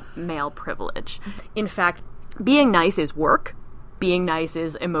give up male privilege. In fact, being nice is work. Being nice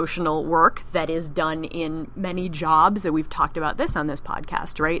is emotional work that is done in many jobs. We've talked about this on this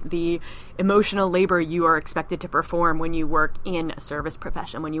podcast, right? The emotional labor you are expected to perform when you work in a service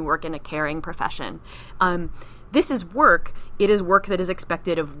profession, when you work in a caring profession. This is work. It is work that is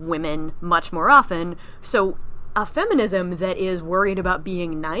expected of women much more often. So a feminism that is worried about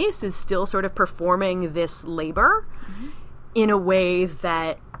being nice is still sort of performing this labor in a way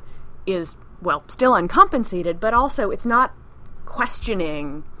that is, well, still uncompensated, but also it's not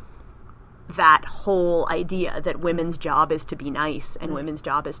questioning that whole idea that women's job is to be nice and women's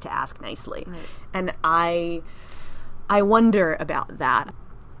job is to ask nicely. Right. And I wonder about that.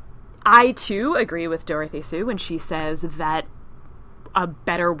 I, too, agree with Dorothy Sue when she says that a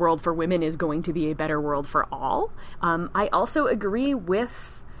better world for women is going to be a better world for all. I also agree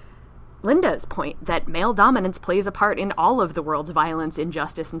with Linda's point that male dominance plays a part in all of the world's violence,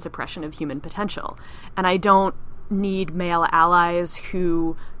 injustice, and suppression of human potential. And I don't need male allies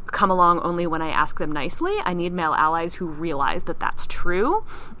who come along only when I ask them nicely. I need male allies who realize that that's true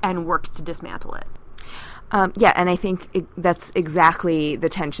and work to dismantle it. Yeah, and I think that's exactly the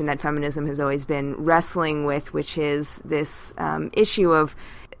tension that feminism has always been wrestling with, which is this issue of,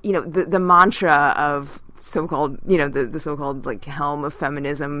 the mantra of so-called, the so-called like helm of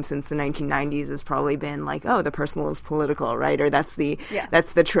feminism since the 1990s has probably been like, oh, the personal is political, right? Or that's the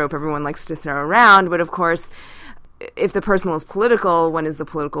trope everyone likes to throw around. But of course, if the personal is political, when is the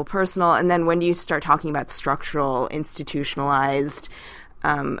political personal? And then when do you start talking about structural, institutionalized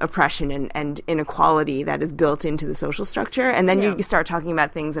oppression and inequality that is built into the social structure? And then you start talking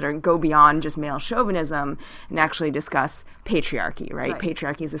about things that go beyond just male chauvinism and actually discuss patriarchy, right?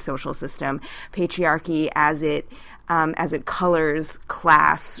 Patriarchy is a social system. Patriarchy as it colors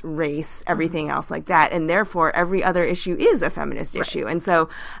class, race, everything else like that. And therefore, every other issue is a feminist issue. And so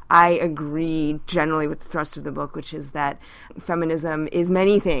I agree generally with the thrust of the book, which is that feminism is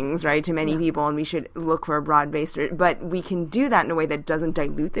many things, right, to many people, and we should look for a broad-based, but we can do that in a way that doesn't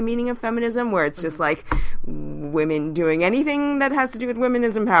dilute the meaning of feminism, where it's just like women doing anything that has to do with women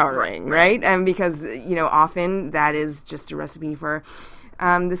is empowering, right? And because, often that is just a recipe for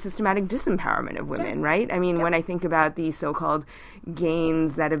the systematic disempowerment of women, right? I mean, when I think about the so-called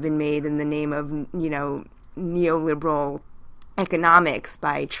gains that have been made in the name of, neoliberal economics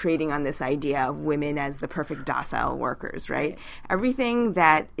by trading on this idea of women as the perfect docile workers, right? Everything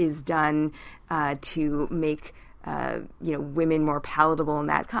that is done to make women more palatable in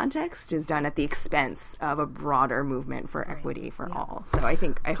that context is done at the expense of a broader movement for equity for all. So I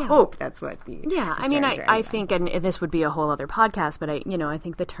hope that's what the I think, and this would be a whole other podcast, but I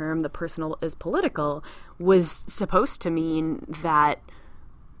think the term "the personal is political" was supposed to mean that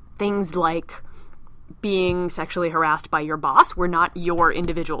things like being sexually harassed by your boss were not your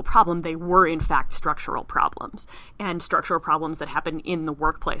individual problem. They were, in fact, structural problems, and structural problems that happen in the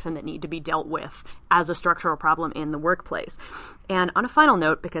workplace and that need to be dealt with as a structural problem in the workplace. And on a final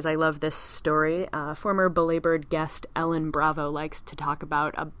note, because I love this story, former belabored guest Ellen Bravo likes to talk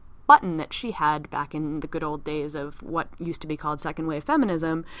about a button that she had back in the good old days of what used to be called second wave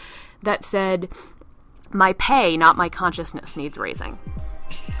feminism that said, "My pay, not my consciousness, needs raising."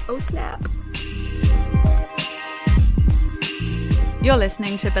 Oh, snap. You're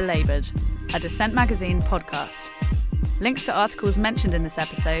listening to Belabored, a Dissent Magazine podcast. Links to articles mentioned in this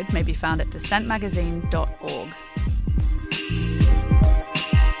episode may be found at dissentmagazine.org.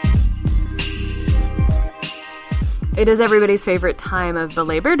 It is everybody's favorite time of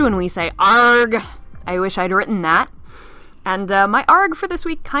Belabored when we say, "Arg!" I wish I'd written that. And my ARG for this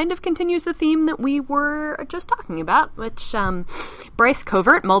week kind of continues the theme that we were just talking about, which Bryce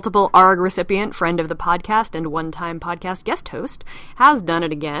Covert, multiple ARG recipient, friend of the podcast, and one-time podcast guest host, has done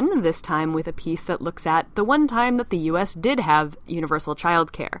it again, this time with a piece that looks at the one time that the U.S. did have universal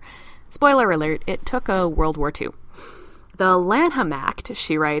child care. Spoiler alert, it took a World War II. The Lanham Act,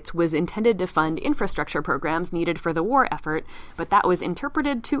 she writes, was intended to fund infrastructure programs needed for the war effort, but that was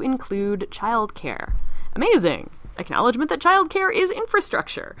interpreted to include child care. Amazing! Acknowledgement that childcare is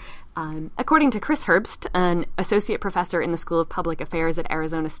infrastructure. According to Chris Herbst, an associate professor in the School of Public Affairs at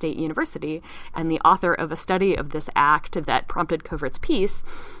Arizona State University and the author of a study of this act that prompted Covert's piece,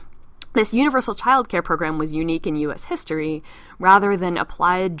 This universal child care program was unique in U.S. history. Rather than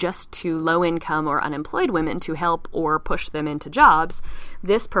applied just to low-income or unemployed women to help or push them into jobs,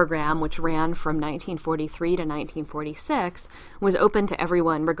 this program, which ran from 1943 to 1946, was open to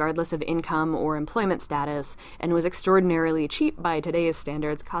everyone regardless of income or employment status, and was extraordinarily cheap by today's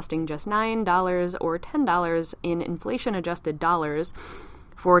standards, costing just $9 or $10 in inflation-adjusted dollars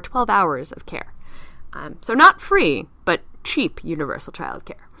for 12 hours of care. So not free, but cheap universal child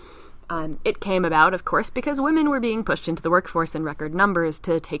care. It came about, of course, because women were being pushed into the workforce in record numbers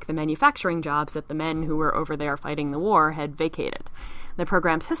to take the manufacturing jobs that the men who were over there fighting the war had vacated. The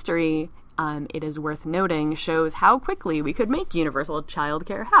program's history, it is worth noting, shows how quickly we could make universal child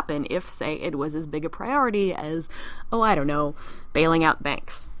care happen if, say, it was as big a priority as, bailing out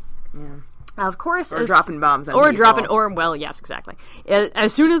banks. Yeah. Of course, or dropping bombs on people. Yes, exactly.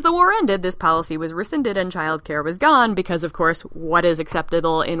 As soon as the war ended, this policy was rescinded and childcare was gone because, of course, what is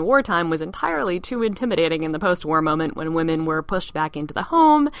acceptable in wartime was entirely too intimidating in the post-war moment when women were pushed back into the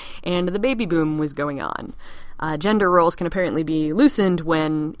home and the baby boom was going on. Gender roles can apparently be loosened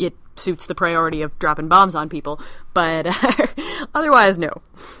when it suits the priority of dropping bombs on people, but otherwise, no.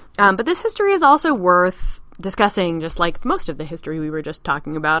 But this history is also worth discussing, just like most of the history we were just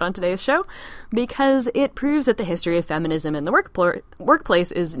talking about on today's show, because it proves that the history of feminism in the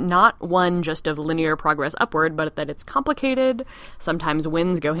workplace is not one just of linear progress upward, but that it's complicated. Sometimes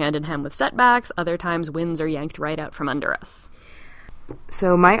wins go hand in hand with setbacks, other times wins are yanked right out from under us.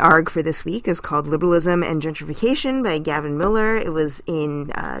 So my ARG for this week is called Liberalism and Gentrification by Gavin Miller. It was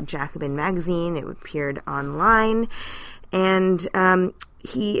in Jacobin magazine. It appeared online. And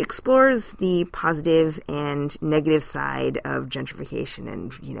he explores the positive and negative side of gentrification.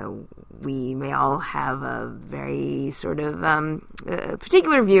 And, we may all have a very sort of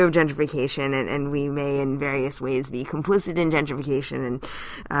particular view of gentrification, and we may in various ways be complicit in gentrification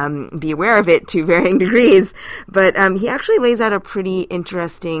and be aware of it to varying degrees. But he actually lays out a pretty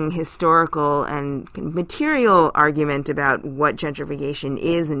interesting historical and material argument about what gentrification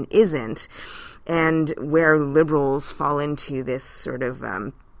is and isn't, and where liberals fall into this sort of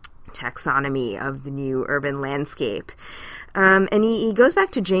taxonomy of the new urban landscape. And he goes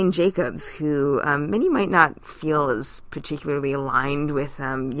back to Jane Jacobs, who many might not feel is particularly aligned with,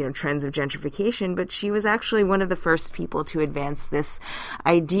 trends of gentrification, but she was actually one of the first people to advance this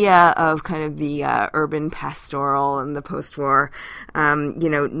idea of kind of the urban pastoral and the post-war,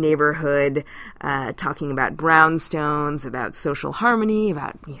 neighborhood, talking about brownstones, about social harmony,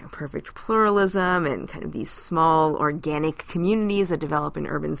 about, perfect pluralism, and kind of these small organic communities that develop in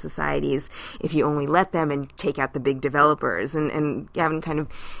urban societies if you only let them and take out the big developers. And Gavin kind of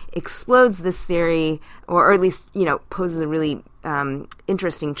explodes this theory, or at least, poses a really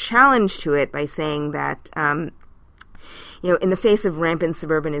interesting challenge to it by saying that, in the face of rampant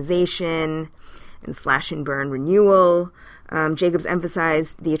suburbanization and slash and burn renewal, Jacobs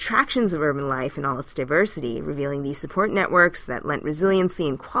emphasized the attractions of urban life in all its diversity, revealing the support networks that lent resiliency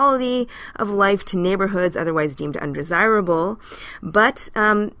and quality of life to neighborhoods otherwise deemed undesirable. But,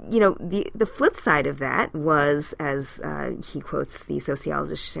 the flip side of that was, as he quotes the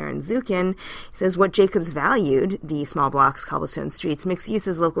sociologist Sharon Zukin, he says, what Jacobs valued, the small blocks, cobblestone streets, mixed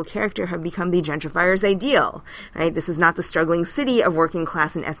uses, local character, have become the gentrifier's ideal, right? This is not the struggling city of working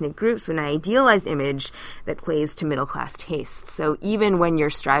class and ethnic groups, but an idealized image that plays to middle class taste. So even when you're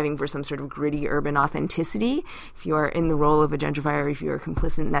striving for some sort of gritty urban authenticity, if you are in the role of a gentrifier, if you are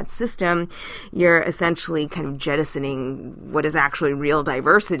complicit in that system, you're essentially kind of jettisoning what is actually real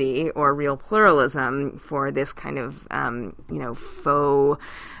diversity or real pluralism for this kind of, faux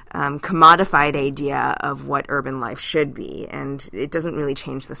commodified idea of what urban life should be. And it doesn't really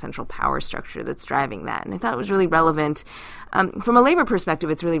change the central power structure that's driving that. And I thought it was really relevant. From a labor perspective,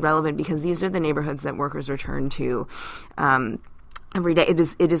 it's really relevant because these are the neighborhoods that workers return to every day. It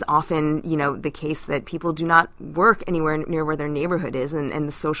is often, the case that people do not work anywhere near where their neighborhood is, and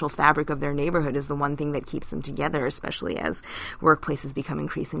the social fabric of their neighborhood is the one thing that keeps them together, especially as workplaces become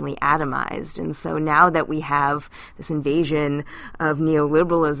increasingly atomized. And so now that we have this invasion of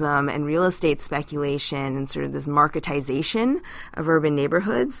neoliberalism and real estate speculation and sort of this marketization of urban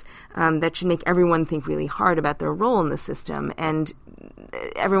neighborhoods, that should make everyone think really hard about their role in the system. And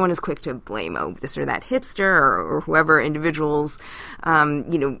everyone is quick to blame, this or that hipster or whoever, individuals,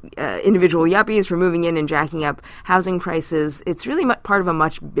 individual yuppies for moving in and jacking up housing prices. It's really part of a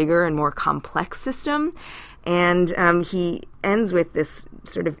much bigger and more complex system. And he ends with this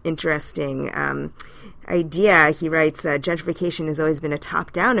sort of interesting idea, he writes, gentrification has always been a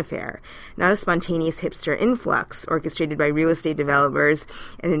top-down affair, not a spontaneous hipster influx orchestrated by real estate developers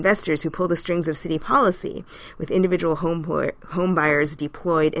and investors who pull the strings of city policy, with individual home buyers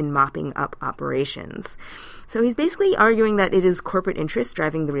deployed in mopping up operations. So he's basically arguing that it is corporate interests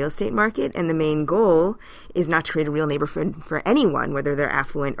driving the real estate market, and the main goal is not to create a real neighborhood for anyone, whether they're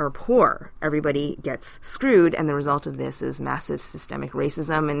affluent or poor. Everybody gets screwed, and the result of this is massive systemic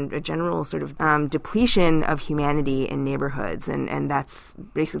racism and a general sort of depletion of humanity in neighborhoods, and that's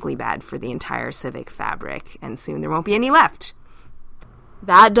basically bad for the entire civic fabric, and soon there won't be any left.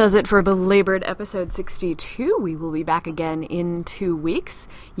 That does it for Belabored episode 62. We will be back again in 2 weeks.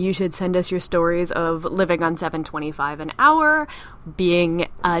 You should send us your stories of living on $7.25 an hour, being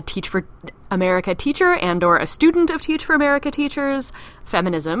a Teach for America teacher and or a student of Teach for America teachers,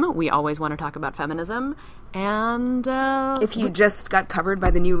 feminism. We always want to talk about feminism. And if you just got covered by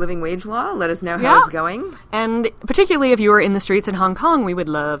the new living wage law, let us know how it's going. And particularly if you are in the streets in Hong Kong, we would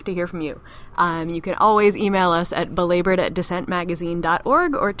love to hear from you. You can always email us at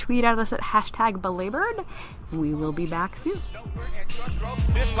belabored@dissentmagazine.org or tweet at us at #belabored. We will be back soon.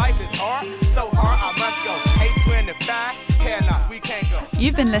 This life is hard, so hard I must go. 825, hell no, we can't go.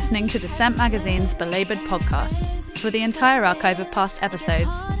 You've been listening to Dissent Magazine's Belabored podcast. For the entire archive of past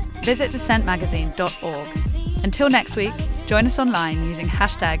episodes, visit dissentmagazine.org. Until next week, join us online using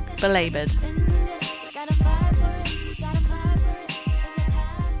 #belabored.